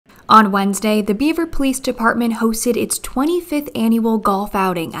On Wednesday, the Beaver Police Department hosted its 25th annual golf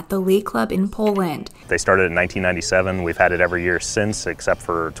outing at the Lake Club in Poland. They started in 1997. We've had it every year since, except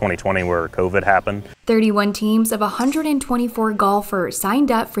for 2020 where COVID happened. 31 teams of 124 golfers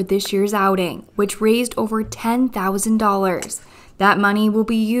signed up for this year's outing, which raised over $10,000. That money will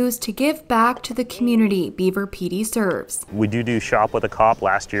be used to give back to the community Beaver PD serves. We do Shop with a Cop.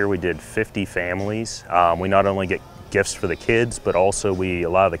 Last year we did 50 families. We not only get gifts for the kids, but also we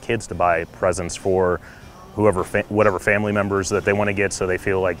allow the kids to buy presents for whatever family members that they want to get, so they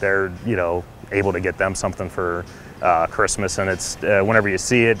feel like they're able to get them something for Christmas. And it's whenever you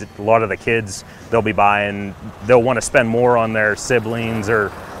see it, a lot of the kids, they'll want to spend more on their siblings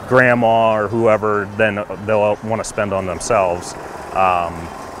or grandma or whoever than they'll want to spend on themselves.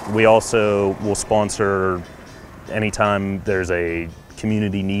 We also will sponsor anytime there's a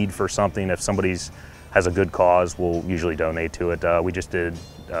community need for something. If somebody's has a good cause, we'll usually donate to it. We just did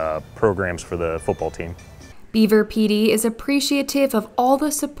programs for the football team. Beaver PD is appreciative of all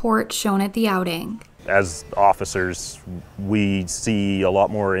the support shown at the outing. As officers, we see a lot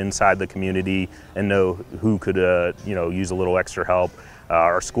more inside the community and know who could use a little extra help.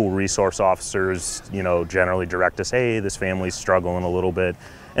 Our school resource officers generally direct us, hey, this family's struggling a little bit,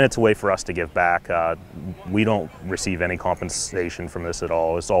 and it's a way for us to give back. We don't receive any compensation from this at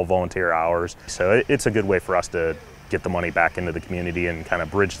all. It's all volunteer hours, so it's a good way for us to get the money back into the community and kind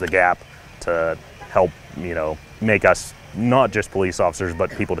of bridge the gap to help make us not just police officers, but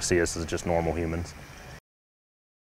people to see us as just normal humans.